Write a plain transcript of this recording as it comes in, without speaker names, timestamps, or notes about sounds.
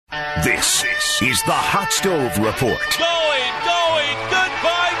This is the Hot Stove Report.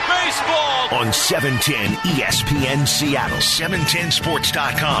 Goodbye baseball. On 710 ESPN Seattle,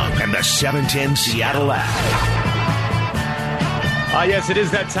 710sports.com, and the 710 Seattle app. Yes, it is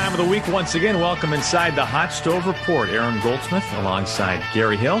that time of the week once again. Welcome inside the Hot Stove Report. Aaron Goldsmith alongside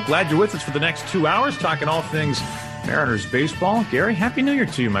Gary Hill. Glad you're with us for the next 2 hours talking all things Mariners baseball. Gary, Happy New Year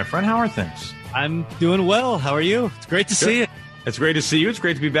to you, my friend. How are things? I'm doing well. How are you? It's great to see you. It's great to see you. It's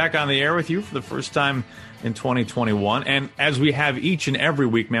great to be back on the air with you for the first time in 2021. And as we have each and every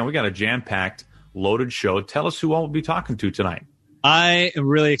week, man, we got a jam-packed, loaded show. Tell us who we'll be talking to tonight. I am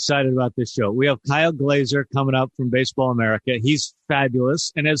really excited about this show. We have Kyle Glaser coming up from Baseball America. He's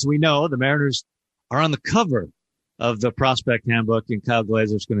fabulous. And as we know, the Mariners are on the cover of the Prospect Handbook, and Kyle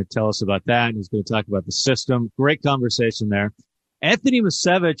Glaser is going to tell us about that. And he's going to talk about the system. Great conversation there. Anthony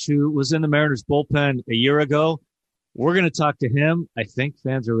Misevich, who was in the Mariners bullpen a year ago, we're going to talk to him. I think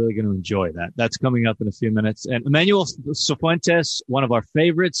fans are really going to enjoy that. That's coming up in a few minutes. And Emmanuel Cifuentes, one of our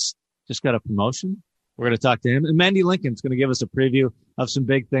favorites, just got a promotion. We're going to talk to him. And Mandy Lincoln's going to give us a preview of some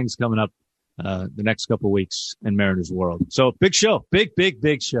big things coming up the next couple of weeks in Mariners world. So big show, big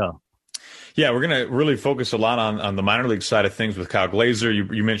show. Yeah, we're going to really focus a lot on the minor league side of things with Kyle Glaser.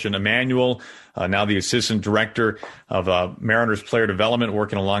 You mentioned Emmanuel, now the assistant director of Mariners player development,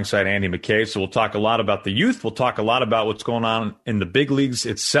 working alongside Andy McKay. So we'll talk a lot about the youth. We'll talk a lot about what's going on in the big leagues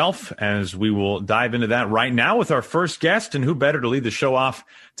itself, as we will dive into that right now with our first guest. And who better to lead the show off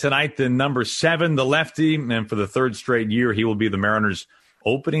tonight than number 7, the lefty. And for the third straight year, he will be the Mariners'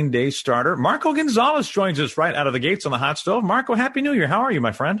 opening day starter. Marco Gonzales joins us right out of the gates on the Hot Stove. Marco, Happy New Year. How are you,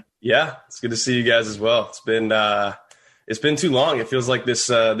 my friend? Yeah, it's good to see you guys as well. It's been too long. It feels like this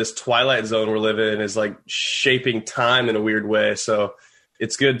twilight zone we're living in is like shaping time in a weird way. So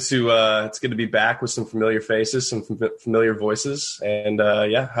it's good to be back with some familiar faces, some familiar voices. And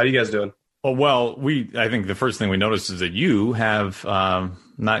how are you guys doing? Well, I think the first thing we noticed is that you have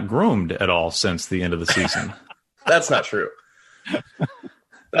not groomed at all since the end of the season. That's not true.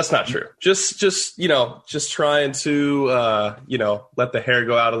 That's not true. Just trying to, let the hair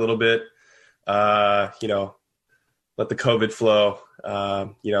go out a little bit, let the COVID flow,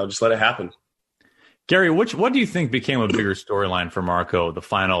 just let it happen. Gary, what do you think became a bigger storyline for Marco the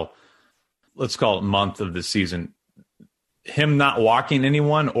final, let's call it month of the season? Him not walking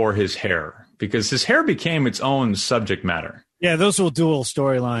anyone or his hair? Because his hair became its own subject matter. Yeah, those were dual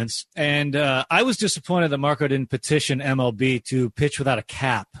storylines. And I was disappointed that Marco didn't petition MLB to pitch without a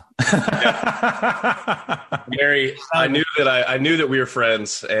cap. Gary, I knew that we were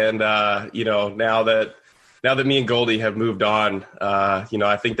friends. And, now that me and Goldie have moved on,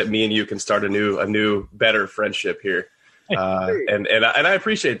 I think that me and you can start a new, better friendship here. And I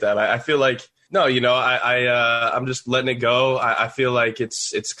appreciate that. I feel like, no, I'm just letting it go. I feel like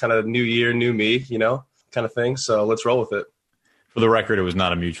it's kind of new year, new me, kind of thing. So let's roll with it. For the record, it was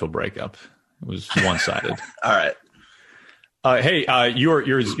not a mutual breakup. It was one-sided. All right. Hey,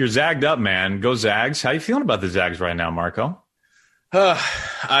 you're zagged up, man. Go Zags. How you feeling about the Zags right now, Marco?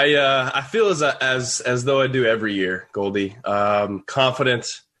 I feel as though I do every year, Goldie.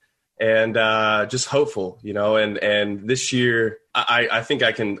 Confident and just hopeful, and this year I think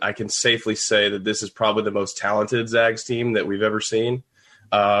I can safely say that this is probably the most talented Zags team that we've ever seen.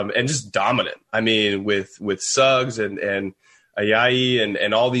 And just dominant. I mean, with Suggs and Ayayi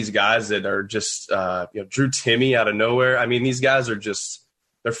and all these guys that are just, Drew Timmy out of nowhere. I mean, these guys are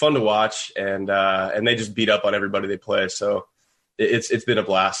they're fun to watch and they just beat up on everybody they play. So it's been a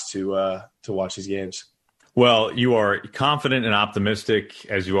blast to watch these games. Well, you are confident and optimistic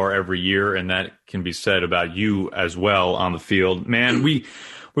as you are every year, and that can be said about you as well on the field. Man, we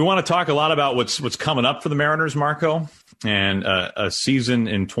want to talk a lot about what's coming up for the Mariners, Marco, and a season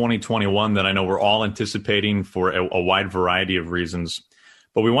in 2021 that I know we're all anticipating for a wide variety of reasons.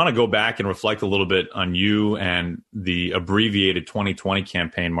 But we want to go back and reflect a little bit on you and the abbreviated 2020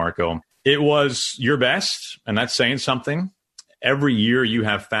 campaign, Marco. It was your best, and that's saying something. Every year you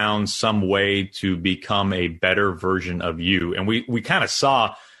have found some way to become a better version of you. And we kind of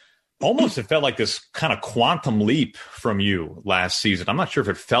saw almost, it felt like this kind of quantum leap from you last season. I'm not sure if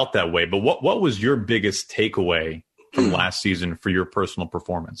it felt that way, but what was your biggest takeaway from last season for your personal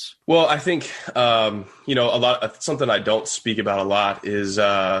performance? Well, I think, something I don't speak about a lot is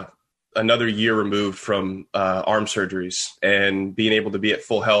another year removed from arm surgeries and being able to be at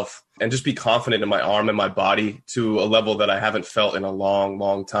full health and just be confident in my arm and my body to a level that I haven't felt in a long,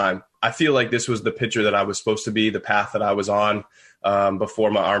 long time. I feel like this was the pitcher that I was supposed to be, the path that I was on before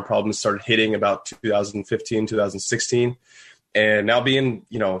my arm problems started hitting about 2015, 2016. And now being,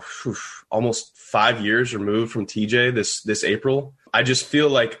 almost 5 years removed from TJ this April, I just feel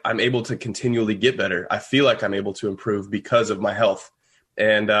like I'm able to continually get better. I feel like I'm able to improve because of my health.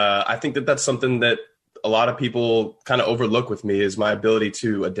 And I think that that's something that a lot of people kind of overlook with me, is my ability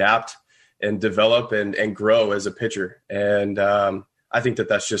to adapt and develop and grow as a pitcher. And I think that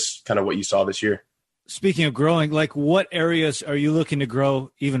that's just kind of what you saw this year. Speaking of growing, like what areas are you looking to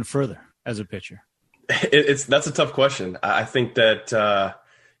grow even further as a pitcher? That's a tough question. I think that,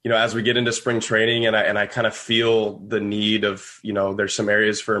 as we get into spring training and I kind of feel the need of, there's some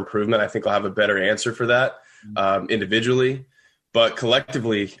areas for improvement, I think I'll have a better answer for that individually. But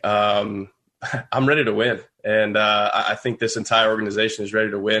collectively, I'm ready to win. And I think this entire organization is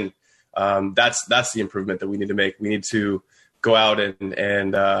ready to win. That's the improvement that we need to make. We need to go out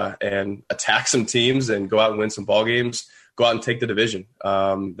and attack some teams and go out and win some ball games, go out and take the division.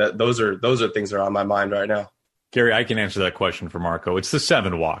 Those are things that are on my mind right now. Gary, I can answer that question for Marco. It's the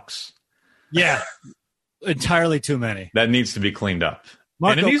 7 walks. Yeah, entirely too many. That needs to be cleaned up.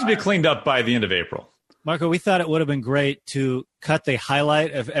 Marco, and it needs to be cleaned up by the end of April. Marco, we thought it would have been great to cut the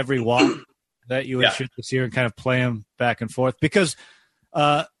highlight of every walk that you would shoot this year and kind of play them back and forth. Because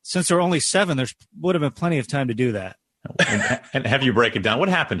since there are only 7, there would have been plenty of time to do that. And have you break it down? What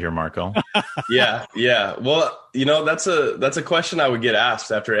happened here, Marco? Yeah. Well, that's a question I would get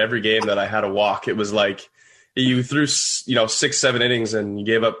asked after every game that I had a walk. It was like, you threw 6-7 innings and you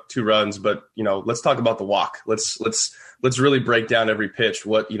gave up 2 runs, but let's talk about the walk. Let's really break down every pitch.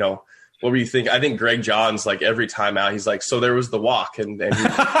 What were you thinking? I think Greg Johns, like every time out, he's like, so there was the walk, and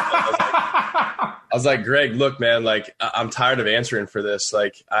I was like, Greg, look, man, like I'm tired of answering for this.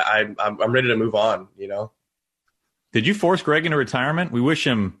 Like I'm ready to move on. Did you force Greg into retirement? We wish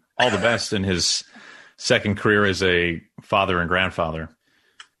him all the best in his second career as a father and grandfather.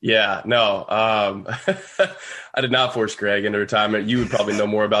 Yeah, no, I did not force Greg into retirement. You would probably know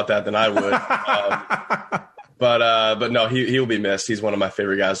more about that than I would. But no, he will be missed. He's one of my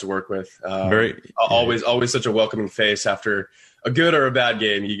favorite guys to work with. Always such a welcoming face after a good or a bad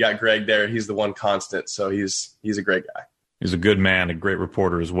game. You got Greg there. He's the one constant. So he's a great guy. He's a good man, a great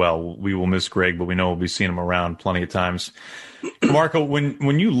reporter as well. We will miss Greg, but we know we'll be seeing him around plenty of times. Marco,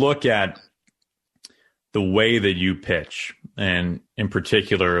 when you look at the way that you pitch, and in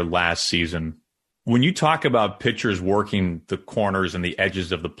particular last season, when you talk about pitchers working the corners and the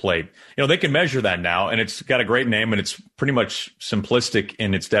edges of the plate, they can measure that now, and it's got a great name, and it's pretty much simplistic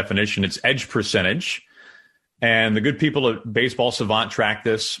in its definition. It's edge percentage. And the good people at Baseball Savant track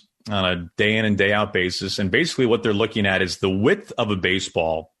this on a day in and day out basis. And basically what they're looking at is the width of a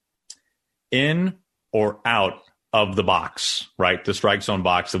baseball in or out of the box, right? The strike zone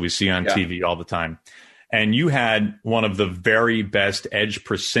box that we see on TV all the time. And you had one of the very best edge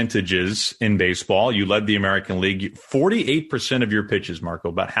percentages in baseball. You led the American League. 48% of your pitches, Marco,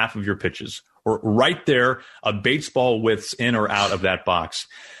 about half of your pitches, were right there, a baseball widths in or out of that box.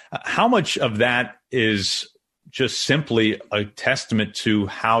 How much of that is just simply a testament to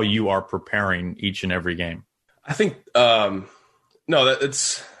how you are preparing each and every game? I think,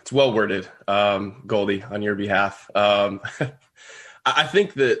 it's well worded, Goldie, on your behalf. I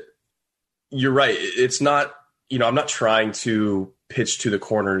think that you're right. It's not, I'm not trying to pitch to the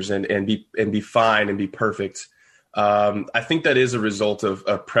corners and be fine and be perfect. I think that is a result of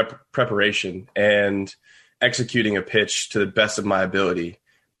preparation and executing a pitch to the best of my ability.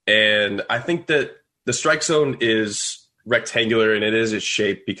 And I think that the strike zone is rectangular, and it is its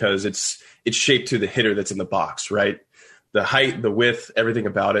shape because it's shaped to the hitter that's in the box, right? The height, the width, everything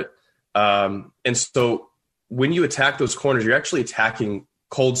about it. And so when you attack those corners, you're actually attacking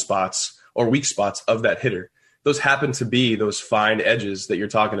cold spots or weak spots of that hitter. Those happen to be those fine edges that you're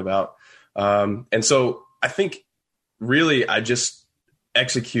talking about. And so I think really I just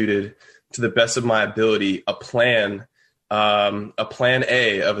executed to the best of my ability a plan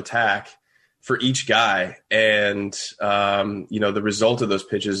A of attack for each guy. And, the result of those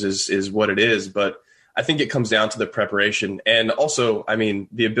pitches is what it is. But I think it comes down to the preparation. And also,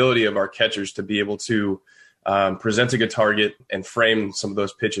 the ability of our catchers to be able to present a good target and frame some of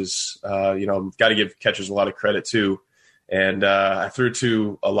those pitches. Got to give catchers a lot of credit too. And I threw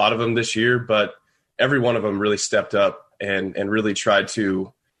to a lot of them this year, but every one of them really stepped up and really tried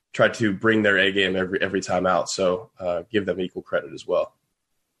to bring their A game every time out. So give them equal credit as well.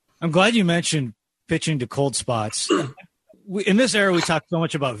 I'm glad you mentioned pitching to cold spots. In this era, we talk so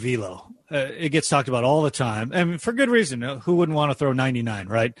much about velo. It gets talked about all the time. And for good reason. Who wouldn't want to throw 99,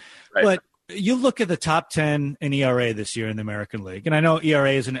 right? But you look at the top 10 in ERA this year in the American League, and I know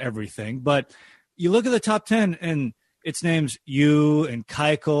ERA isn't everything, but you look at the top 10 and it's names you and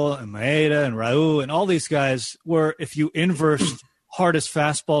Keuchel and Maeda and Raul and all these guys where if you inversed hardest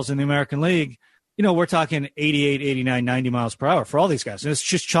fastballs in the American League, we're talking 88, 89, 90 miles per hour for all these guys. And it's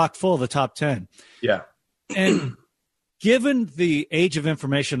just chock full of the top 10. Yeah. And given the age of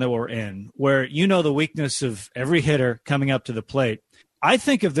information that we're in, where the weakness of every hitter coming up to the plate, I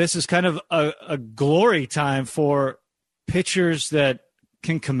think of this as kind of a glory time for pitchers that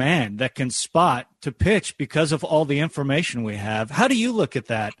can command, that can spot to pitch because of all the information we have. How do you look at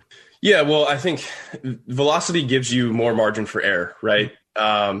that? Yeah, well, I think velocity gives you more margin for error, right?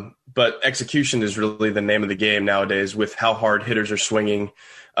 But execution is really the name of the game nowadays with how hard hitters are swinging.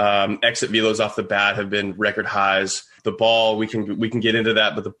 Exit velos off the bat have been record highs. The ball, we can get into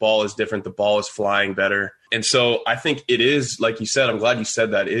that, but the ball is different. The ball is flying better. And so I think it is, like you said, I'm glad you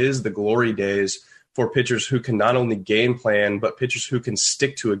said that, it is the glory days for pitchers who can not only game plan, but pitchers who can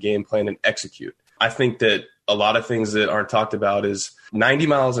stick to a game plan and execute. I think that a lot of things that aren't talked about is 90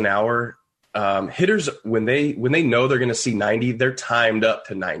 miles an hour. Hitters, when they know they're going to see 90, they're timed up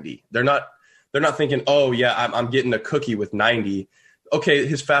to 90. They're not thinking, oh yeah, I'm getting a cookie with 90. Okay,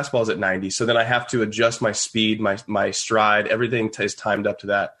 his fastball's at 90, so then I have to adjust my speed, my stride, everything is timed up to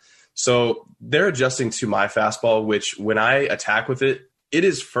that. So they're adjusting to my fastball, which when I attack with it, it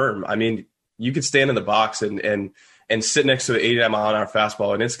is firm. I mean, you could stand in the box and sit next to an 89 mile an hour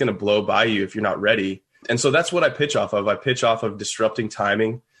fastball, and it's going to blow by you if you're not ready. And so that's what I pitch off of. I pitch off of disrupting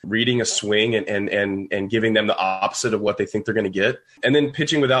timing, reading a swing and giving them the opposite of what they think they're going to get. And then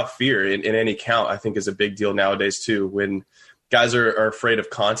pitching without fear in any count, I think is a big deal nowadays too, when guys are afraid of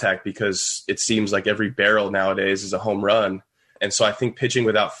contact because it seems like every barrel nowadays is a home run. And so I think pitching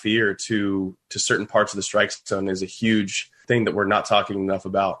without fear to certain parts of the strike zone is a huge thing that we're not talking enough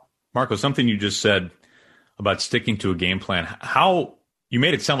about. Marco, something you just said about sticking to a game plan, how you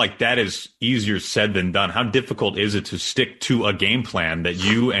made it sound like that is easier said than done. How difficult is it to stick to a game plan that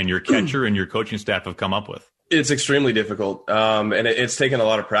you and your catcher and your coaching staff have come up with? It's extremely difficult, and it's taken a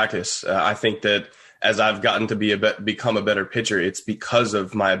lot of practice. I think that as I've gotten to become a better pitcher, it's because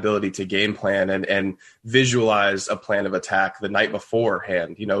of my ability to game plan and visualize a plan of attack the night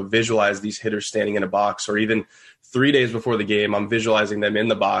beforehand. Visualize these hitters standing in a box, or even 3 days before the game, I'm visualizing them in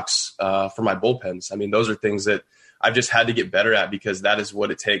the box for my bullpens. I mean, those are things that I've just had to get better at, because that is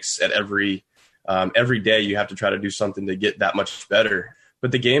what it takes at every day. You have to try to do something to get that much better.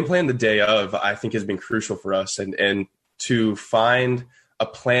 But the game plan the day of, I think, has been crucial for us, and to find a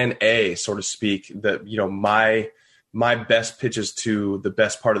plan A, so to speak, that, my best pitches to the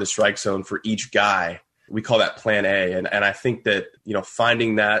best part of the strike zone for each guy. We call that plan A. And I think that,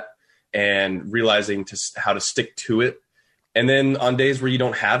 finding that and realizing how to stick to it. And then on days where you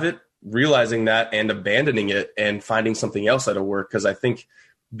don't have it, realizing that and abandoning it and finding something else that'll work. Because I think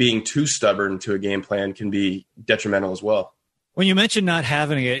being too stubborn to a game plan can be detrimental as well. When you mention not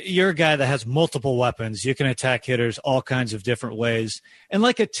having it, you're a guy that has multiple weapons. You can attack hitters all kinds of different ways. And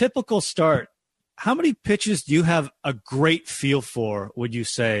like a typical start, how many pitches do you have a great feel for, would you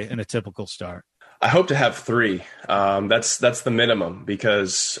say, in a typical start? I hope to have 3. That's the minimum,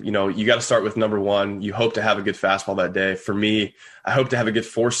 because, you got to start with number 1. You hope to have a good fastball that day. For me, I hope to have a good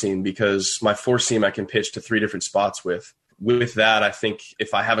 4-seam, because my 4-seam I can pitch to 3 different spots with. With that, I think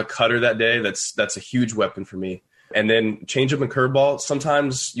if I have a cutter that day, that's a huge weapon for me. And then changeup and curveball,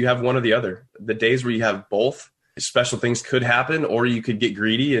 sometimes you have one or the other. The days where you have both, special things could happen, or you could get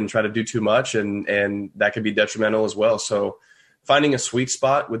greedy and try to do too much, and that could be detrimental as well. So finding a sweet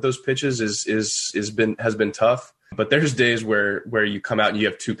spot with those pitches has been tough. But there's days where you come out and you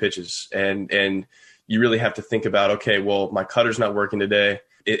have 2 pitches, and you really have to think about, okay, well, my cutter's not working today.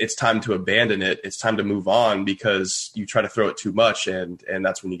 It's time to abandon it. It's time to move on, because you try to throw it too much, and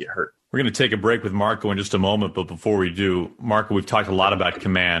that's when you get hurt. We're going to take a break with Marco in just a moment, but before we do, Marco, we've talked a lot about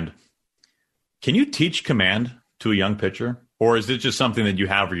command. Can you teach command to a young pitcher, or is it just something that you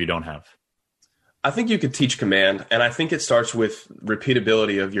have or you don't have? I think you could teach command, and I think it starts with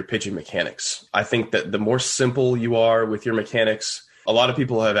repeatability of your pitching mechanics. I think that the more simple you are with your mechanics, a lot of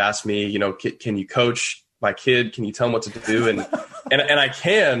people have asked me, can you coach my kid? Can you tell him what to do? And I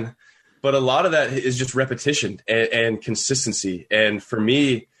can, but a lot of that is just repetition and consistency. And for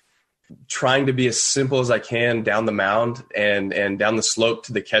me, trying to be as simple as I can down the mound and down the slope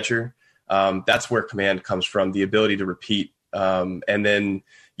to the catcher, that's where command comes from, the ability to repeat. And then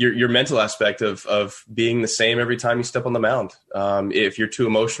your mental aspect of being the same every time you step on the mound. If you're too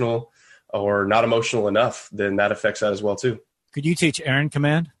emotional or not emotional enough, then that affects that as well too. Could you teach Aaron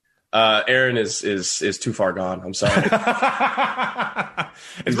command? Aaron is too far gone. I'm sorry.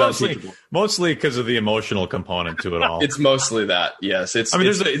 It's mostly because of the emotional component to it all. It's mostly that. Yes. There's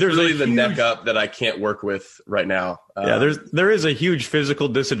really the neck up that I can't work with right now. There is a huge physical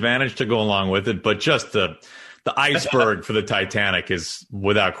disadvantage to go along with it, but just the the iceberg for the Titanic is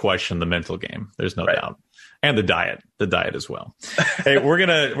without question the mental game. There's no doubt. And the diet as well. Hey, we're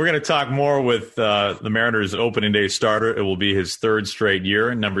gonna talk more with the Mariners opening day starter. It will be his third straight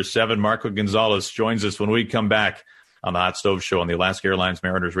year. Number 7, Marco Gonzales joins us when we come back on the Hot Stove Show on the Alaska Airlines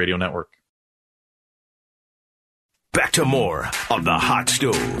Mariners Radio Network. Back to more of the Hot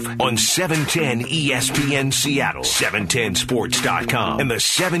Stove on 710 ESPN Seattle, 710sports.com, and the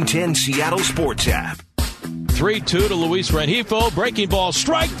 710 Seattle Sports app. 3-2 to Luis Rengifo. Breaking ball,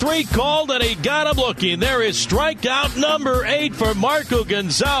 strike 3 called, and he got him looking. There is strikeout number 8 for Marco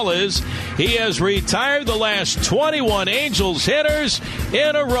Gonzales. He has retired the last 21 Angels hitters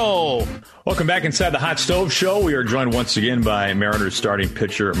in a row. Welcome back inside the Hot Stove Show. We are joined once again by Mariners starting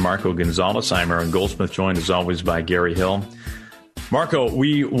pitcher Marco Gonzales. I'm Aaron Goldsmith, joined as always by Gary Hill. Marco,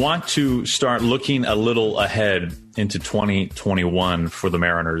 we want to start looking a little ahead into 2021 for the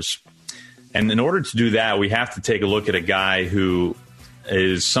Mariners. And in order to do that, we have to take a look at a guy who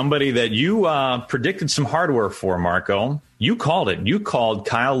is somebody that you predicted some hardware for, Marco. You called it. You called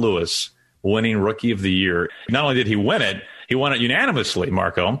Kyle Lewis winning Rookie of the Year. Not only did he win it, he won it unanimously,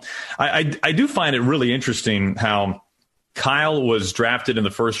 Marco. I do find it really interesting how Kyle was drafted in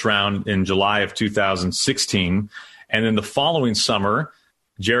the first round in July of 2016. And then the following summer,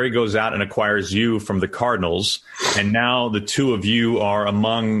 Jerry goes out and acquires you from the Cardinals, and now the two of you are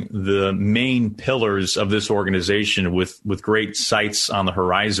among the main pillars of this organization with great sights on the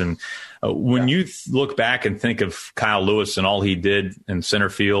horizon. When you look back and think of Kyle Lewis and all he did in center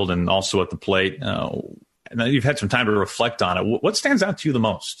field and also at the plate, you've had some time to reflect on it. What stands out to you the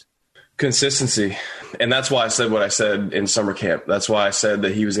most? Consistency. And that's why I said what I said in summer camp. That's why I said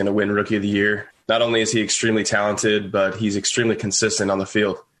that he was going to win Rookie of the Year. Not only is he extremely talented, but he's extremely consistent on the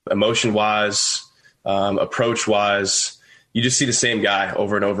field. Emotion-wise, approach-wise, you just see the same guy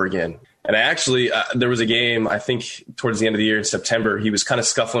over and over again. And I actually, there was a game, I think, towards the end of the year in September, he was kind of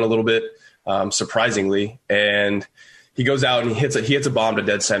scuffling a little bit, surprisingly. And he goes out and he hits a bomb to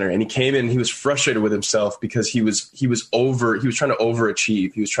dead center. And he came in, he was frustrated with himself because he was trying to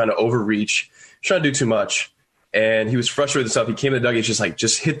overachieve. He was trying to overreach, trying to do too much. And he was frustrated with himself. He came to the dugout,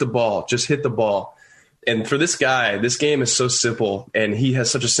 just hit the ball. And for this guy, this game is so simple, and he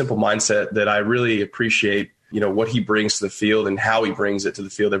has such a simple mindset that I really appreciate, what he brings to the field and how he brings it to the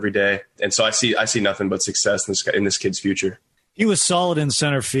field every day. And so I see nothing but success in this kid's future. He was solid in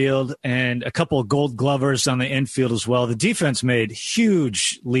center field and a couple of Gold Glovers on the infield as well. The defense made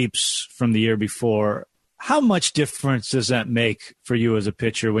huge leaps from the year before. How much difference does that make for you as a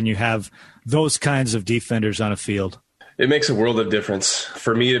pitcher when you have those kinds of defenders on a field? It makes a world of difference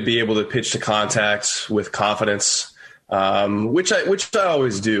for me to be able to pitch to contact with confidence, which I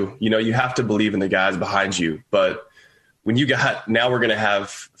always do. You have to believe in the guys behind you. But when now we're going to have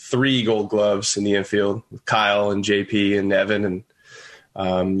 3 Gold Gloves in the infield with Kyle and JP and Evan,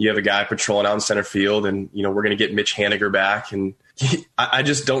 and you have a guy patrolling out in center field, and we're going to get Mitch Haniger back, and I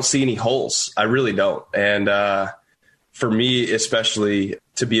just don't see any holes. I really don't. And for me, especially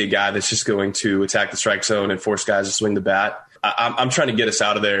to be a guy that's just going to attack the strike zone and force guys to swing the bat, I'm trying to get us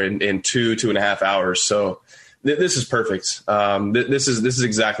out of there in 2.5 hours. So this is perfect. This is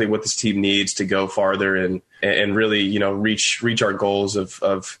exactly what this team needs to go farther and really, reach our goals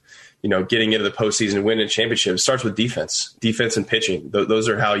of getting into the postseason and winning a championship. It starts with defense and pitching. Those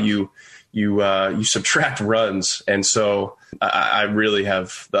are how you subtract runs. And so I really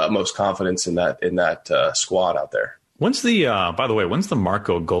have the utmost confidence in that squad out there. When's the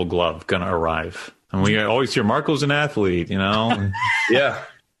Marco Gold Glove going to arrive? And we always hear Marco's an athlete, Yeah.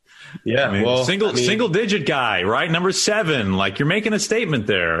 Yeah. I mean, single digit guy, right? Number 7, like you're making a statement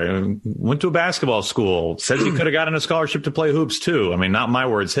there. Went to a basketball school, says he could have gotten a scholarship to play hoops too. I mean, not my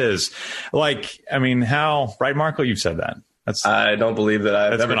words, his. How, right, Marco? You've said that. I don't believe that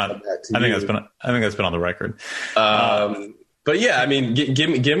I've ever said that to you. I think that's been on the record. But yeah, I mean,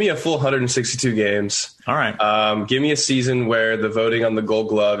 give me a full 162 games. All right. Give me a season where the voting on the Gold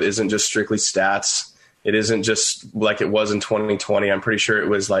Glove isn't just strictly stats. It isn't just like it was in 2020. I'm pretty sure it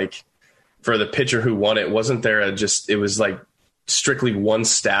was like for the pitcher who won it, wasn't there it was like strictly one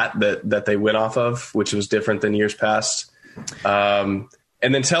stat that they went off of, which was different than years past. And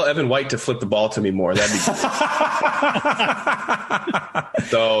then tell Evan White to flip the ball to me more. That'd be great.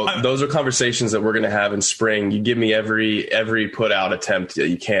 So those are conversations that we're going to have in spring. You give me every put out attempt that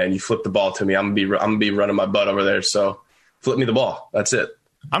you can. You flip the ball to me. I'm gonna be running my butt over there. So flip me the ball. That's it.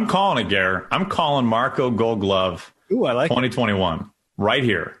 I'm calling it, Gare. I'm calling Marco Gold Glove. Ooh, I like 2021 right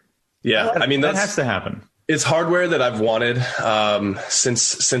here. Yeah, I mean that has to happen. It's hardware that I've wanted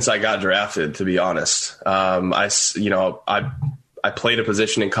since I got drafted. To be honest, I played a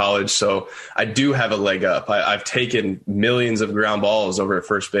position in college, so I do have a leg up. I've taken millions of ground balls over at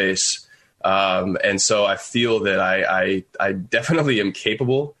first base. And so I feel that I definitely am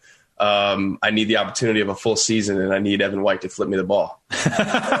capable. I need the opportunity of a full season, and I need Evan White to flip me the ball. So,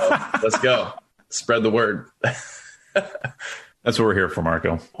 let's go. Spread the word. That's what we're here for,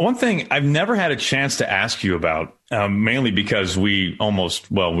 Marco. One thing I've never had a chance to ask you about, mainly because we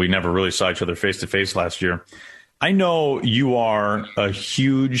never really saw each other face to face last year. I know you are a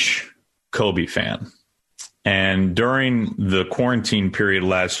huge Kobe fan. And during the quarantine period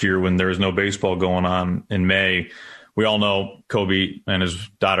last year, when there was no baseball going on in May, we all know Kobe and his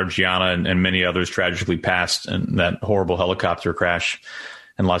daughter Gianna and many others tragically passed in that horrible helicopter crash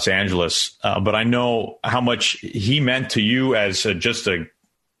in Los Angeles. But I know how much he meant to you as just a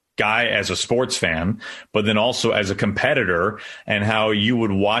guy, as a sports fan, but then also as a competitor, and how you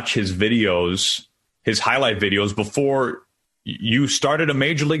would watch his videos, his highlight videos, before you started a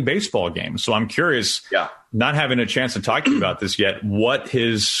Major League Baseball game. So I'm curious, not having a chance to talk to you about this yet, what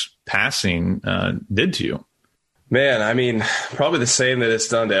his passing did to you. Man, I mean, probably the same that it's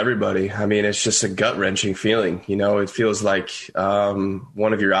done to everybody. I mean, it's just a gut-wrenching feeling. You know, it feels like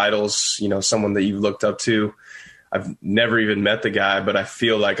one of your idols, you know, someone that you've looked up to. I've never even met the guy, but I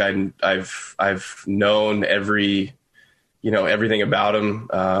feel like I've known everything about him,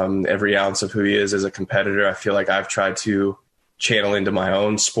 every ounce of who he is as a competitor. I feel like I've tried to channel into my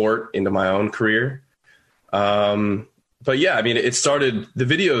own sport, into my own career. But yeah, I mean, the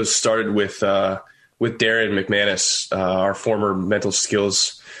videos started with Darren McManus, our former mental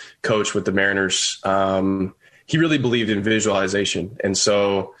skills coach with the Mariners. He really believed in visualization. And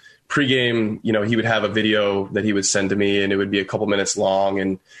so pregame, you know, he would have a video that he would send to me, and it would be a couple minutes long,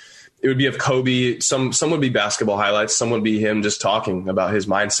 and it would be of Kobe. Some would be basketball highlights. Some would be him just talking about his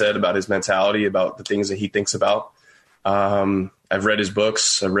mindset, about his mentality, about the things that he thinks about. I've read his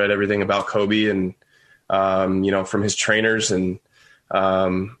books. I've read everything about Kobe, and, you know, from his trainers. And,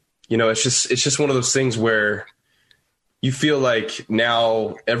 you know, it's just one of those things where you feel like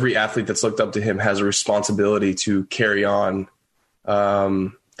now every athlete that's looked up to him has a responsibility to carry on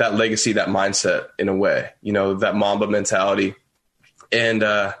that legacy, that mindset in a way, you know, that Mamba mentality. And,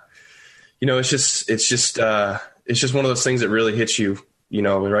 you know, it's just one of those things that really hits you, you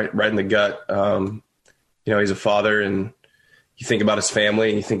know, right in the gut. You know, he's a father, and you think about his family,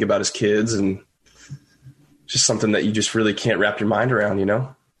 and you think about his kids, and just something that you just really can't wrap your mind around, you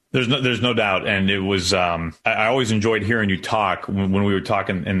know? There's no doubt. And it was, I always enjoyed hearing you talk when we were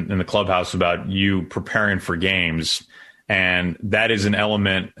talking in the clubhouse about you preparing for games. And that is an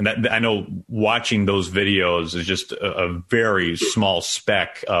element, and that I know watching those videos is just a very small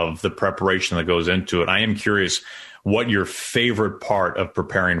speck of the preparation that goes into it. I am curious what your favorite part of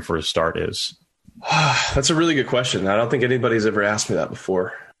preparing for a start is. That's a really good question. I don't think anybody's ever asked me that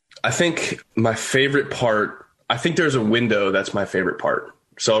before. I think my favorite part, I think there's a window that's my favorite part.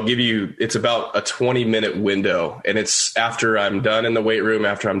 So I'll give you, it's about a 20-minute window, and it's after I'm done in the weight room,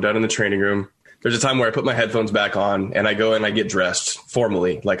 after I'm done in the training room. There's a time where I put my headphones back on and I go and I get dressed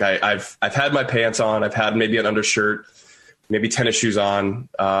formally. Like I've had my pants on, I've had maybe an undershirt, maybe tennis shoes on.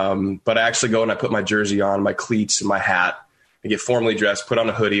 But I actually go and I put my jersey on, my cleats and my hat. I get formally dressed, put on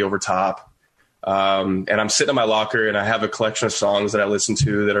a hoodie over top. And I'm sitting in my locker, and I have a collection of songs that I listen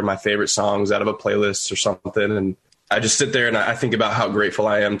to that are my favorite songs out of a playlist or something. And I just sit there and I think about how grateful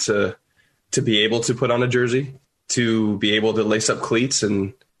I am to be able to put on a jersey, to be able to lace up cleats,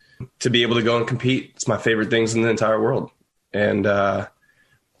 and to be able to go and compete. It's my favorite things in the entire world. And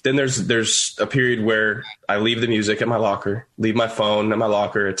then there's a period where I leave the music at my locker, leave my phone at my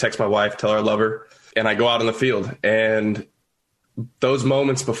locker, text my wife, tell her I love her, and I go out on the field. And those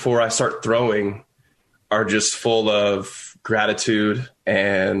moments before I start throwing are just full of gratitude,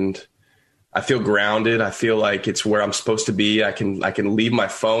 and I feel grounded. I feel like it's where I'm supposed to be. I can leave my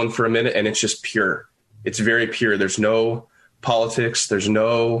phone for a minute, and it's just pure. It's very pure. There's no politics. There's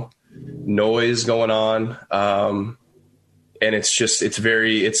no noise going on. And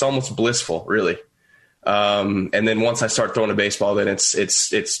it's almost blissful, really. And then once I start throwing a baseball, then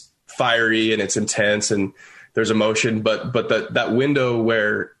it's fiery and it's intense and there's emotion, but that window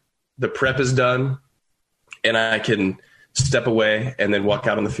where the prep is done and I can step away and then walk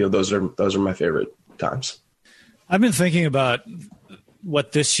out on the field, those are my favorite times. I've been thinking about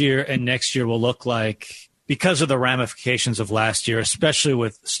what this year and next year will look like because of the ramifications of last year, especially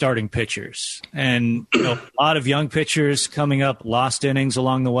with starting pitchers. And a lot of young pitchers coming up, lost innings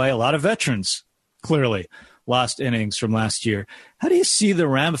along the way. A lot of veterans, clearly, lost innings from last year. How do you see the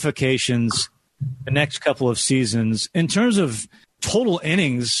ramifications the next couple of seasons in terms of total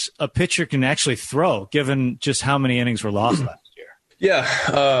innings a pitcher can actually throw, given just how many innings were lost last year? Yeah,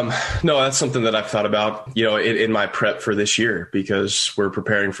 no, that's something that I've thought about, in my prep for this year, because we're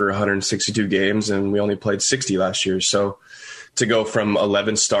preparing for 162 games and we only played 60 last year. So to go from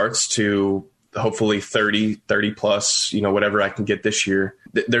 11 starts to hopefully 30 plus, whatever I can get this year,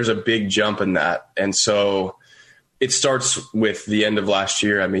 there's a big jump in that. And so it starts with the end of last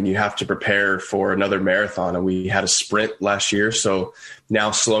year. I mean, you have to prepare for another marathon, and we had a sprint last year. So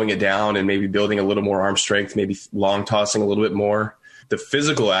now slowing it down and maybe building a little more arm strength, maybe long tossing a little bit more. The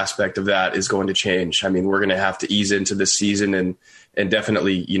physical aspect of that is going to change. I mean, we're going to have to ease into this season and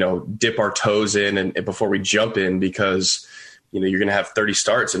definitely, dip our toes in and before we jump in, because, you're going to have 30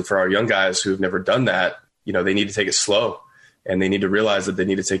 starts. And for our young guys who've never done that, they need to take it slow, and they need to realize that they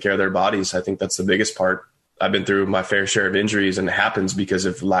need to take care of their bodies. I think that's the biggest part. I've been through my fair share of injuries, and it happens because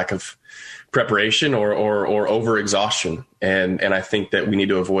of lack of preparation or over exhaustion. And I think that we need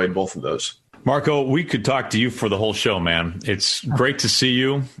to avoid both of those. Marco, we could talk to you for the whole show, man. It's great to see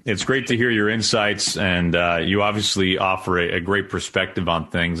you. It's great to hear your insights, and you obviously offer a great perspective on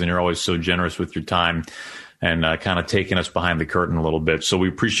things, and you're always so generous with your time and kind of taking us behind the curtain a little bit. So we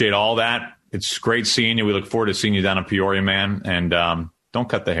appreciate all that. It's great seeing you. We look forward to seeing you down in Peoria, man. And don't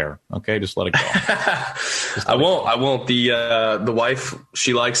cut the hair, okay? Just let it go. I won't. The wife,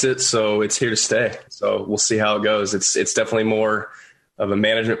 she likes it, so it's here to stay. So we'll see how it goes. It's definitely more of a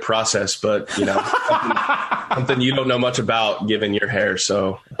management process, but something you don't know much about given your hair.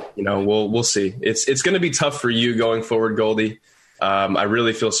 So, we'll see. It's going to be tough for you going forward, Goldie. I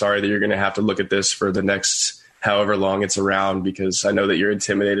really feel sorry that you're going to have to look at this for the next however long it's around, because I know that you're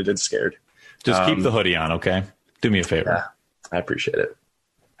intimidated and scared. Just keep the hoodie on, okay? Do me a favor. Yeah, I appreciate it.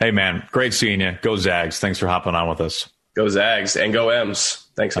 Hey, man, great seeing you. Go Zags. Thanks for hopping on with us. Go Zags and go M's.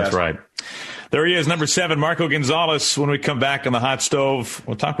 Thanks, guys. That's right. There he is, number 7, Marco Gonzales. When we come back on the Hot Stove,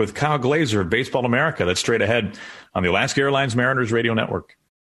 we'll talk with Kyle Glaser of Baseball America. That's straight ahead on the Alaska Airlines Mariners Radio Network.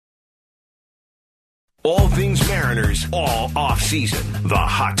 All things Mariners, all off-season. The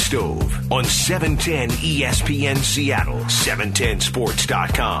Hot Stove on 710 ESPN Seattle,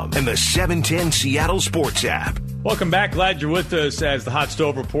 710sports.com, and the 710 Seattle Sports app. Welcome back. Glad you're with us as the Hot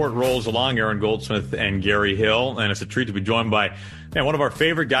Stove Report rolls along. Aaron Goldsmith and Gary Hill. And it's a treat to be joined by one of our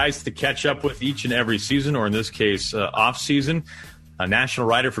favorite guys to catch up with each and every season, or in this case, off-season. A national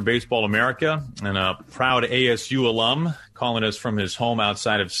writer for Baseball America and a proud ASU alum, calling us from his home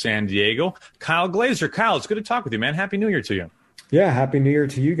outside of San Diego. Kyle Glaser. Kyle, it's good to talk with you, man. Happy New Year to you. Yeah, Happy New Year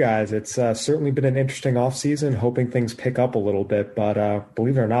to you guys. It's certainly been an interesting offseason, hoping things pick up a little bit. But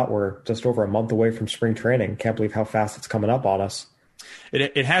believe it or not, we're just over a month away from spring training. Can't believe how fast it's coming up on us.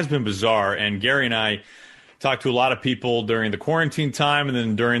 It has been bizarre. And Gary and I talked to a lot of people during the quarantine time and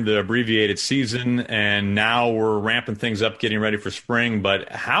then during the abbreviated season. And now we're ramping things up, getting ready for spring.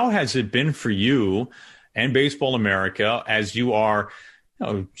 But how has it been for you and Baseball America as you are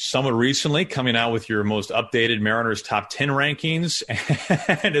somewhat recently coming out with your most updated Mariners top 10 rankings?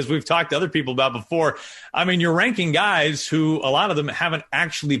 And as we've talked to other people about before, I mean, you're ranking guys who a lot of them haven't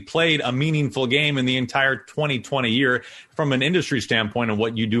actually played a meaningful game in the entire 2020 year. From an industry standpoint and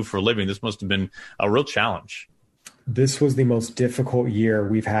what you do for a living, this must have been a real challenge. This was the most difficult year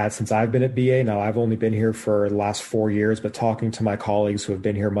we've had since I've been at BA. Now, I've only been here for the last 4 years, but talking to my colleagues who have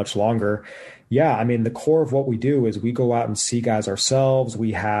been here much longer, yeah, I mean, the core of what we do is we go out and see guys ourselves.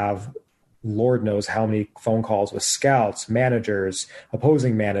 We have Lord knows how many phone calls with scouts, managers,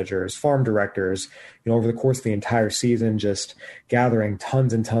 opposing managers, farm directors, over the course of the entire season, just gathering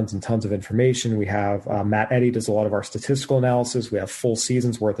tons and tons and tons of information. We have Matt Eddy does a lot of our statistical analysis. We have full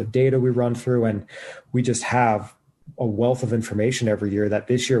seasons worth of data we run through, and we just have a wealth of information every year that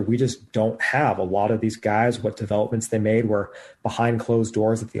this year we just don't have. A lot of these guys, what developments they made were behind closed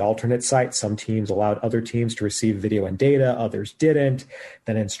doors at the alternate site. Some teams allowed other teams to receive video and data, others didn't.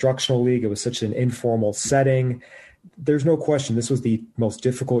 Then instructional league, it was such an informal setting. There's no question this was the most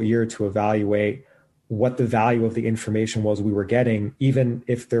difficult year to evaluate what the value of the information was we were getting, even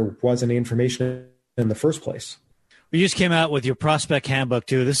if there wasn't any information in the first place. You just came out with your prospect handbook,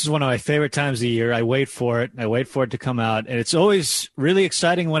 too. This is one of my favorite times of the year. I wait for it. I wait for it to come out. And it's always really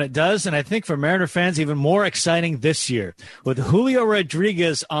exciting when it does. And I think for Mariner fans, even more exciting this year with Julio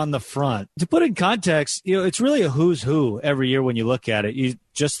Rodriguez on the front. To put in context, it's really a who's who every year when you look at it.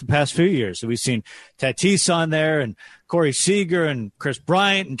 Just the past few years. So we've seen Tatis on there and Corey Seager and Chris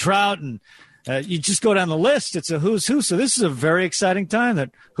Bryant and Trout. And you just go down the list. It's a who's who. So this is a very exciting time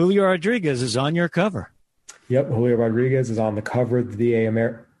that Julio Rodriguez is on your cover. Yep, Julio Rodriguez is on the cover of the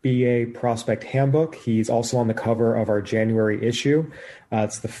BA Prospect Handbook. He's also on the cover of our January issue.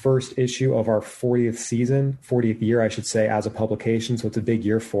 It's the first issue of our 40th year, I should say, as a publication. So it's a big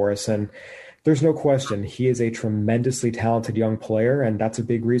year for us. And There's no question. He is a tremendously talented young player, and that's a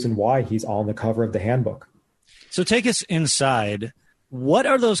big reason why he's on the cover of the handbook. So take us inside. What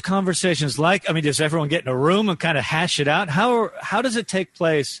are those conversations like? I mean, does everyone get in a room and kind of hash it out? How does it take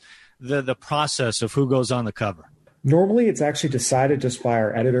place, the process of who goes on the cover? Normally, it's actually decided just by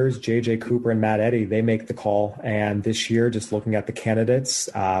our editors, JJ Cooper and Matt Eddy. They make the call. And this year, just looking at the candidates,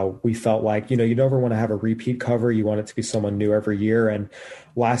 we felt like, you never want to have a repeat cover. You want it to be someone new every year. And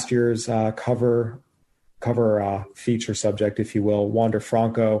last year's cover feature subject, if you will, Wander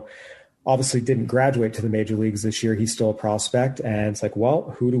Franco, obviously didn't graduate to the major leagues this year. He's still a prospect. And it's like,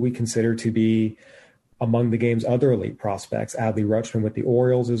 well, who do we consider to be among the game's other elite prospects? Adley Rutschman with the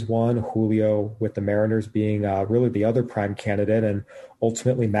Orioles is one, Julio with the Mariners being really the other prime candidate. And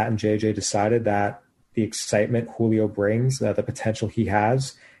ultimately, Matt and JJ decided that the excitement Julio brings, the potential he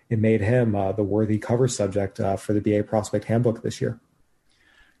has, it made him the worthy cover subject for the BA Prospect Handbook this year.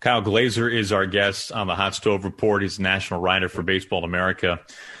 Kyle Glaser is our guest on the Hot Stove Report. He's a national writer for Baseball in America.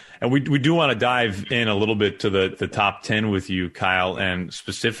 And we do want to dive in a little bit to the top 10 with you, Kyle, and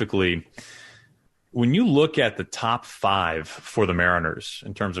specifically, when you look at the top 5 for the Mariners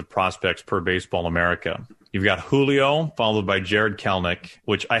in terms of prospects per Baseball in America, you've got Julio, followed by Jared Kelenic,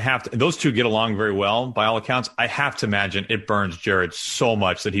 which those two get along very well by all accounts. I have to imagine it burns Jared so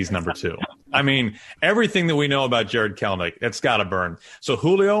much that he's number 2. I mean, everything that we know about Jared Kelenic, it's got to burn. So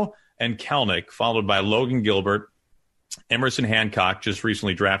Julio and Kelenic, followed by Logan Gilbert, Emerson Hancock, just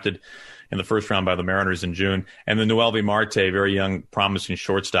recently drafted in the first round by the Mariners in June, and then Noelvi Marte, very young, promising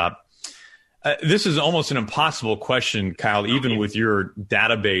shortstop. This is almost an impossible question, Kyle, even with your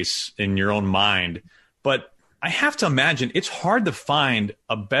database in your own mind. But I have to imagine it's hard to find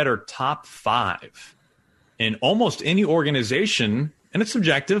a better top 5 in almost any organization, and it's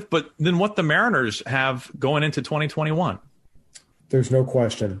subjective, but than what the Mariners have going into 2021. There's no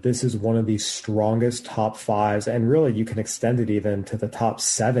question. This is one of the strongest top 5s, and really you can extend it even to the top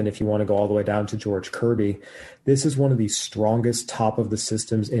 7 if you want to go all the way down to George Kirby. This is one of the strongest top of the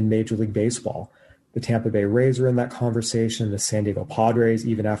systems in Major League Baseball. The Tampa Bay Rays are in that conversation. The San Diego Padres,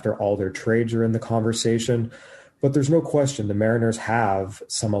 even after all their trades, are in the conversation. But there's no question the Mariners have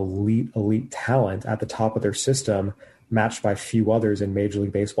some elite talent at the top of their system, matched by few others in Major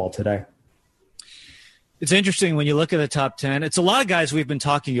League Baseball today. It's interesting when you look at the top 10. It's a lot of guys we've been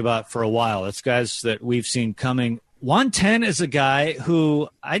talking about for a while. It's guys that we've seen coming. Juan Ten is a guy who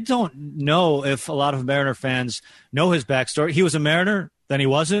I don't know if a lot of Mariner fans know his backstory. He was a Mariner, then he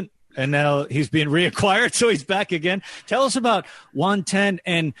wasn't, and now he's being reacquired, so he's back again. Tell us about Juan Ten,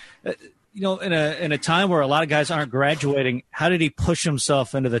 and in a time where a lot of guys aren't graduating, how did he push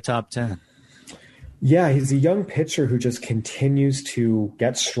himself into the top 10? Yeah, he's a young pitcher who just continues to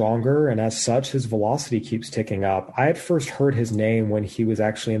get stronger, and as such, his velocity keeps ticking up. I had first heard his name when he was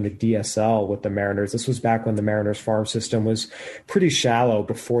actually in the DSL with the Mariners. This was back when the Mariners farm system was pretty shallow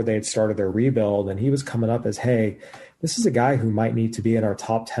before they had started their rebuild, and he was coming up as, hey, this is a guy who might need to be in our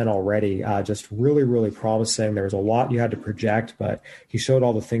top 10 already. Just really, really promising. There was a lot you had to project, but he showed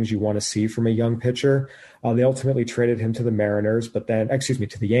all the things you want to see from a young pitcher. They ultimately traded him to the Mariners, to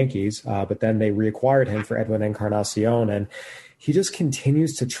the Yankees, but then they reacquired him for Edwin Encarnacion, and he just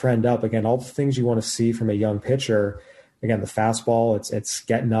continues to trend up. Again, all the things you want to see from a young pitcher. Again, the fastball, it's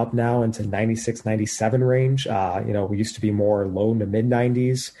getting up now into 96, 97 range. We used to be more low to mid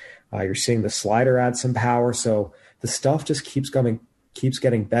 90s. You're seeing the slider add some power. So the stuff just keeps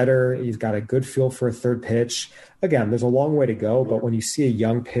getting better. He's got a good feel for a third pitch. Again, there's a long way to go, but when you see a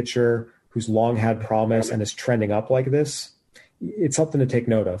young pitcher who's long had promise and is trending up like this, it's something to take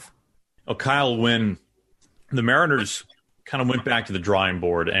note of. Oh, Kyle, when the Mariners kind of went back to the drawing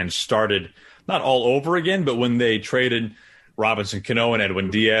board and started not all over again, but when they traded Robinson Cano and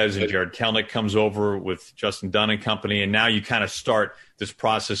Edwin Diaz and Jared Kelenic comes over with Justin Dunn and company, and now you kind of start this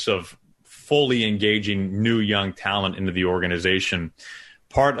process of fully engaging new young talent into the organization.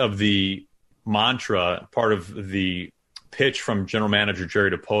 Part of the mantra, part of the pitch from general manager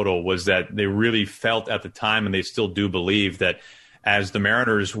Jerry DiPoto was that they really felt at the time, and they still do believe, that as the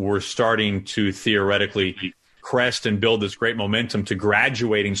Mariners were starting to theoretically crest and build this great momentum to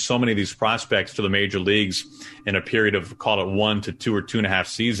graduating so many of these prospects to the major leagues in a period of, call it 1 to 2 or 2.5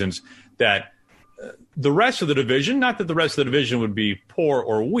 seasons, that the rest of the division, not that the rest of the division would be poor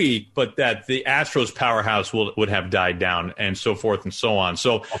or weak, but that the Astros powerhouse would have died down, and so forth and so on.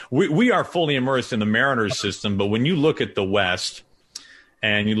 So we are fully immersed in the Mariners system, but when you look at the West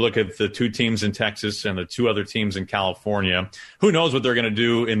and you look at the 2 teams in Texas and the 2 other teams in California, who knows what they're going to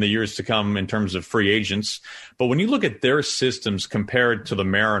do in the years to come in terms of free agents. But when you look at their systems compared to the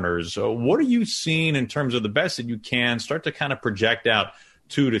Mariners, what are you seeing in terms of the best that you can start to kind of project out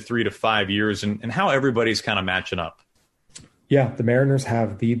 2 to 3 to 5 years and how everybody's kind of matching up? Yeah, the Mariners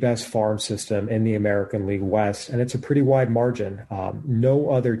have the best farm system in the American League West, and it's a pretty wide margin. No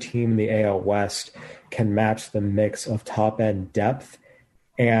other team in the AL West can match the mix of top-end talent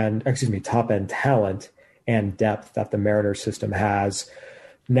and depth that the Mariners system has.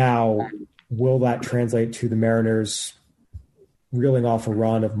 Now, will that translate to the Mariners reeling off a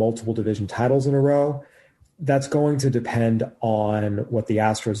run of multiple division titles in a row? That's going to depend on what the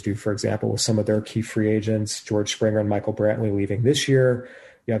Astros do, for example, with some of their key free agents, George Springer and Michael Brantley leaving this year.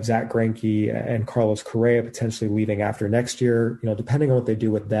 You have Zach Greinke and Carlos Correa potentially leaving after next year. Depending on what they do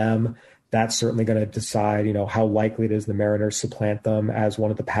with them, that's certainly going to decide, how likely it is the Mariners supplant them as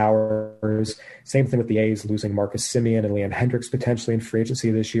one of the powers. Same thing with the A's losing Marcus Semien and Liam Hendricks potentially in free agency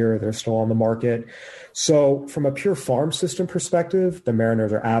this year. They're still on the market. So from a pure farm system perspective, the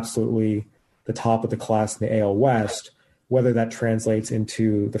Mariners are absolutely the top of the class in the AL West. Whether that translates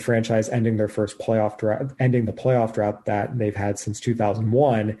into the franchise ending the playoff drought that they've had since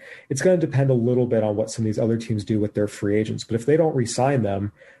 2001, it's going to depend a little bit on what some of these other teams do with their free agents. But if they don't re-sign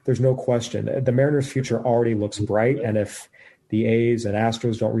them, there's no question. The Mariners' future already looks bright, and if the A's and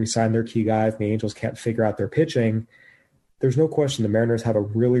Astros don't re-sign their key guys, and the Angels can't figure out their pitching, there's no question the Mariners have a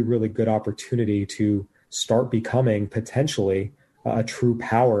really, really good opportunity to start becoming potentially a true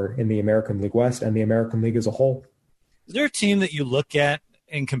power in the American League West and the American League as a whole. Is there a team that you look at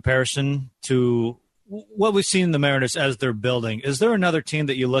in comparison to what we've seen in the Mariners as they're building? Is there another team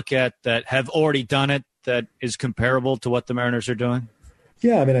that you look at that have already done it that is comparable to what the Mariners are doing?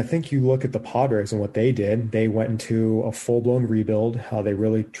 Yeah, I think you look at the Padres and what they did. They went into a full-blown rebuild. They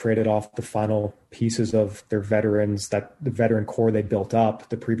really traded off the final pieces of their veterans, the veteran core they built up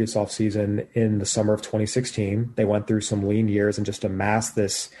the previous offseason in the summer of 2016. They went through some lean years and just amassed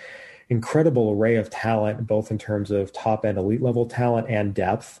this incredible array of talent, both in terms of top-end elite-level talent and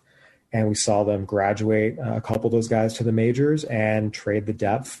depth. And we saw them graduate a couple of those guys to the majors and trade the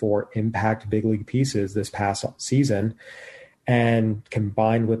depth for impact big league pieces this past season. And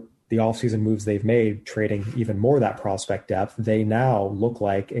combined with the offseason moves they've made, trading even more of that prospect depth, they now look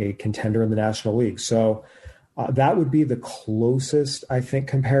like a contender in the National League. So that would be the closest, I think,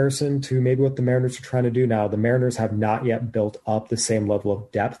 comparison to maybe what the Mariners are trying to do now. The Mariners have not yet built up the same level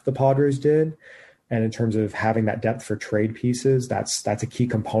of depth the Padres did. And in terms of having that depth for trade pieces, that's a key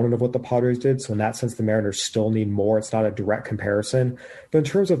component of what the Padres did. So in that sense, the Mariners still need more. It's not a direct comparison. But in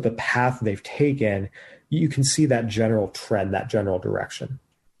terms of the path they've taken, you can see that general trend, that general direction.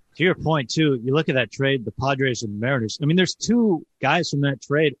 To your point, too, you look at that trade, the Padres and the Mariners. There's two guys from that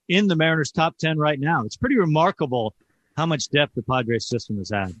trade in the Mariners' top 10 right now. It's pretty remarkable how much depth the Padres system has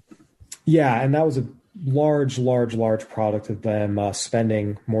had. Yeah, and that was a large product of them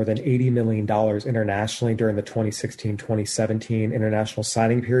spending more than $80 million internationally during the 2016-2017 international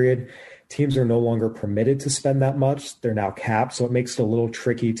signing period. Teams are no longer permitted to spend that much. They're now capped, so it makes it a little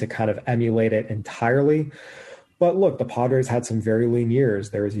tricky to kind of emulate it entirely. But look, the Padres had some very lean years.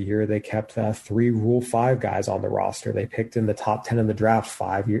 There was a year they kept 3 Rule 5 guys on the roster. They picked in the top 10 in the draft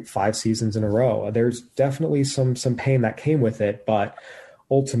 5 seasons in a row. There's definitely some pain that came with it, but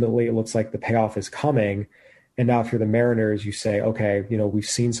ultimately it looks like the payoff is coming. And now if you're the Mariners, you say, okay, we've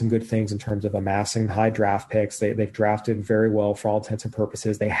seen some good things in terms of amassing high draft picks. They've drafted very well for all intents and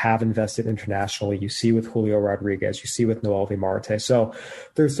purposes. They have invested internationally. You see with Julio Rodriguez, you see with Noelvi Marte. So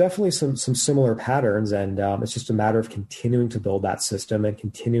there's definitely some similar patterns, and it's just a matter of continuing to build that system and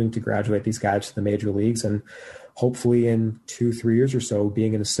continuing to graduate these guys to the major leagues, and hopefully in 2-3 years or so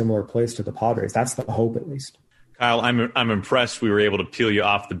being in a similar place to the Padres. That's the hope, at least. Kyle, I'm impressed we were able to peel you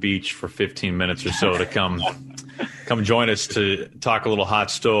off the beach for 15 minutes or so to come join us to talk a little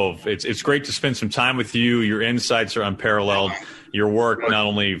hot stove. It's great to spend some time with you. Your insights are unparalleled. Your work, not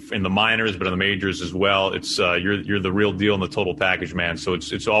only in the minors but in the majors as well. It's you're the real deal in the total package, man. So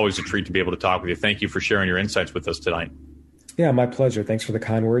it's always a treat to be able to talk with you. Thank you for sharing your insights with us tonight. Yeah, my pleasure. Thanks for the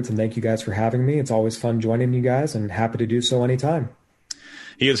kind words, and thank you guys for having me. It's always fun joining you guys, and happy to do so anytime.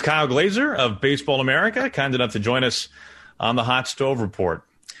 He is Kyle Glaser of Baseball America, kind enough to join us on the Hot Stove Report.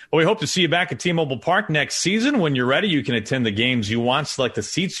 Well, we hope to see you back at T-Mobile Park next season. When you're ready, you can attend the games you want, select the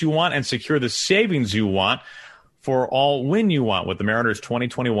seats you want, and secure the savings you want for all win you want with the Mariners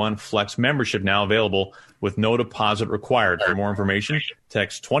 2021 Flex membership, now available with no deposit required. For more information,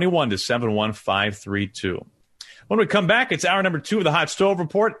 text 21 to 71532. When we come back, it's hour number 2 of the Hot Stove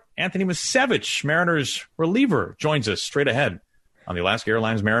Report. Anthony Misevich, Mariners reliever, joins us straight ahead on the Alaska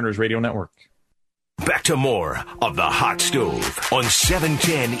Airlines Mariners Radio Network. Back to more of the Hot Stove on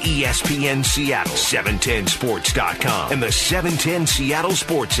 710 ESPN Seattle, 710sports.com, and the 710 Seattle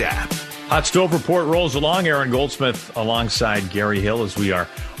Sports app. Hot Stove Report rolls along. Aaron Goldsmith alongside Gary Hill as we are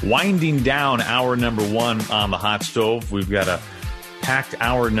winding down hour number 1 on the Hot Stove. We've got a packed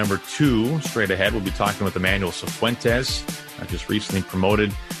hour number 2 straight ahead. We'll be talking with Emmanuel Cifuentes, just recently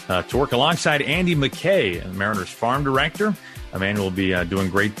promoted to work alongside Andy McKay, the Mariners farm director. Emmanuel will be doing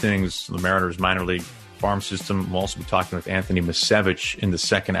great things in the Mariners minor league farm system. We'll also be talking with Anthony Misevich in the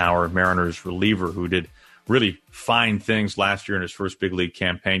second hour, Mariners reliever who did really fine things last year in his first big league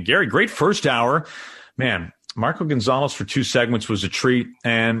campaign. Gary, great first hour. Man, Marco Gonzales for 2 segments was a treat.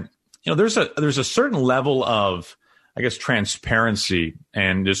 And, you know, there's a certain level of, I guess, transparency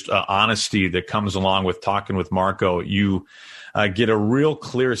and just honesty that comes along with talking with Marco. You get a real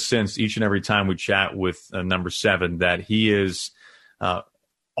clear sense each and every time we chat with number 7 that he is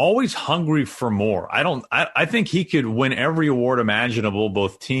always hungry for more. I think he could win every award imaginable,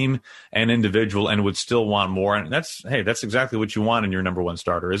 both team and individual, and would still want more. And that's exactly what you want in your number 1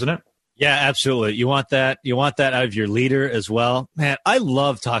 starter, isn't it? Yeah, absolutely. You want that. You want that out of your leader as well. Man, I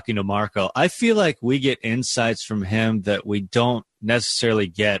love talking to Marco. I feel like we get insights from him that we don't necessarily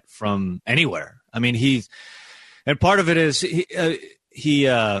get from anywhere. I mean, and part of it is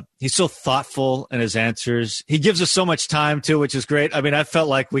he's so thoughtful in his answers. He gives us so much time too, which is great. I mean, I felt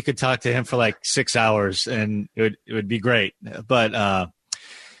like we could talk to him for like 6 hours and it would be great. But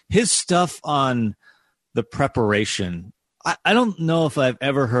his stuff on the preparation, I don't know if I've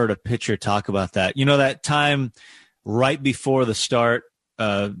ever heard a pitcher talk about that. You know, that time right before the start,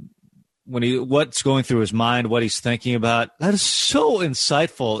 what's going through his mind, what he's thinking about. That is so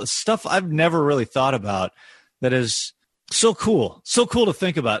insightful. Stuff I've never really thought about. That is so cool to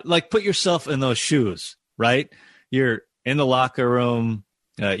think about. Like, put yourself in those shoes, right? You're in the locker room,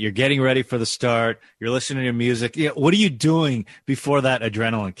 you're getting ready for the start, you're listening to music. You know, what are you doing before that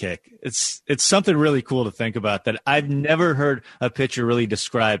adrenaline kick? It's something really cool to think about that I've never heard a pitcher really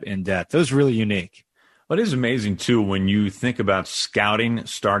describe in depth. It was really unique. Well, it is amazing, too, when you think about scouting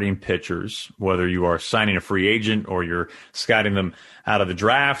starting pitchers, whether you are signing a free agent or you're scouting them out of the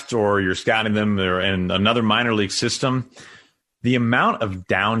draft or you're scouting them in another minor league system, the amount of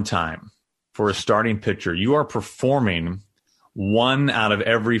downtime for a starting pitcher, you are performing 1 out of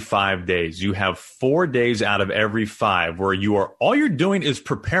every 5 days. You have 4 days out of every 5 where all you're doing is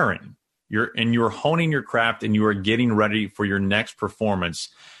preparing. You're honing your craft and you are getting ready for your next performance.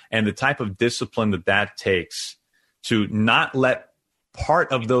 And the type of discipline that takes to not let part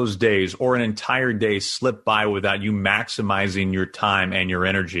of those days or an entire day slip by without you maximizing your time and your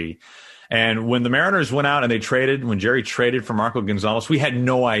energy. And when the Mariners went out and when Jerry traded for Marco Gonzales, we had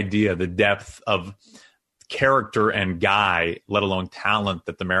no idea the depth of character and guy, let alone talent,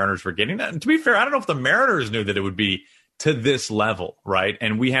 that the Mariners were getting. And to be fair, I don't know if the Mariners knew that it would be to this level, right?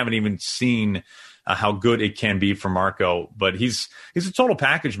 And we haven't even seen how good it can be for Marco, but he's a total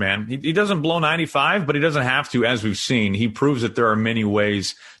package, man. He doesn't blow 95, but he doesn't have to, as we've seen. He proves that there are many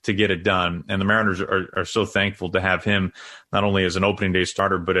ways to get it done, and the Mariners are so thankful to have him not only as an opening day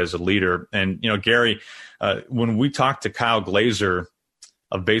starter, but as a leader. And, you know, Gary, when we talked to Kyle Glaser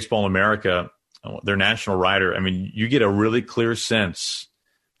of Baseball America, their national writer, I mean, you get a really clear sense.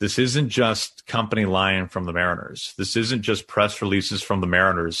 This isn't just company lying from the Mariners. This isn't just press releases from the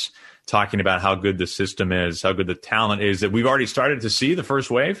Mariners talking about how good the system is, how good the talent is, that we've already started to see the first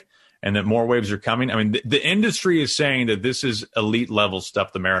wave and that more waves are coming. I mean, the industry is saying that this is elite level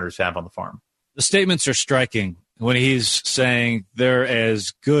stuff the Mariners have on the farm. The statements are striking when he's saying they're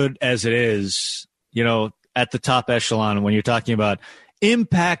as good as it is, you know, at the top echelon when you're talking about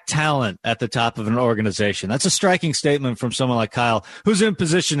impact talent at the top of an organization. That's a striking statement from someone like Kyle, who's in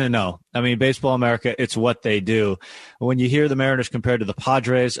position to know. I mean, Baseball America, it's what they do. When you hear the Mariners compared to the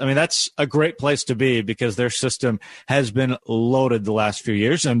Padres, I mean, that's a great place to be because their system has been loaded the last few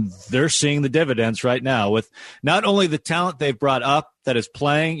years, and they're seeing the dividends right now with not only the talent they've brought up that is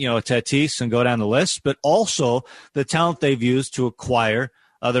playing, you know, Tatis and go down the list, but also the talent they've used to acquire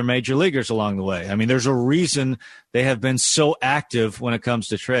other major leaguers along the way. I mean, there's a reason they have been so active when it comes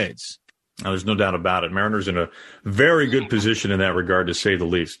to trades. There's no doubt about it. Mariners in a very good position in that regard, to say the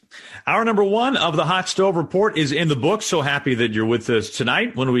least. Hour number 1 of the Hot Stove Report is in the books. So happy that you're with us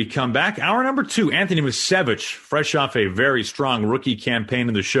tonight. When we come back, hour number 2, Anthony Misevich, fresh off a very strong rookie campaign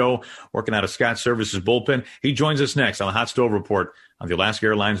in the show, working out of Scott Services bullpen. He joins us next on the Hot Stove Report on the Alaska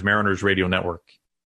Airlines Mariners Radio Network.